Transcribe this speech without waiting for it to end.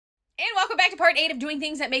And welcome back to part 8 of doing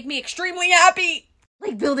things that make me extremely happy.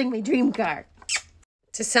 Like building my dream car.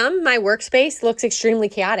 To some, my workspace looks extremely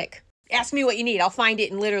chaotic. Ask me what you need. I'll find it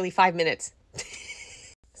in literally 5 minutes.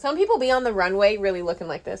 Some people be on the runway really looking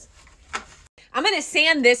like this. I'm going to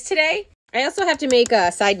sand this today. I also have to make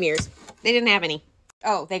side mirrors. They didn't have any.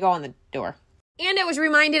 Oh, they go on the door. And I was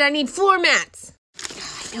reminded I need floor mats.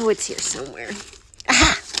 I know it's here somewhere.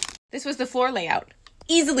 Aha! This was the floor layout.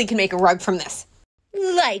 Easily can make a rug from this.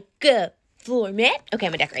 Like a floor mat. Okay,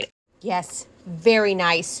 I'm gonna decorate it. Yes, very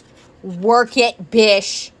nice. Work it,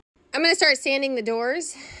 bish. I'm gonna start sanding the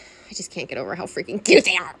doors. I just can't get over how freaking cute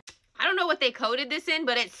they are. I don't know what they coated this in,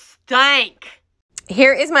 but it stank.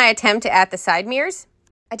 Here is my attempt to add the side mirrors.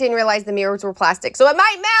 I didn't realize the mirrors were plastic, so it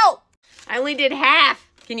might melt. I only did half.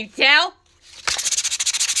 Can you tell?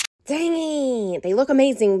 Dang it. They look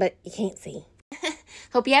amazing, but you can't see.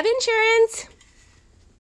 Hope you have insurance.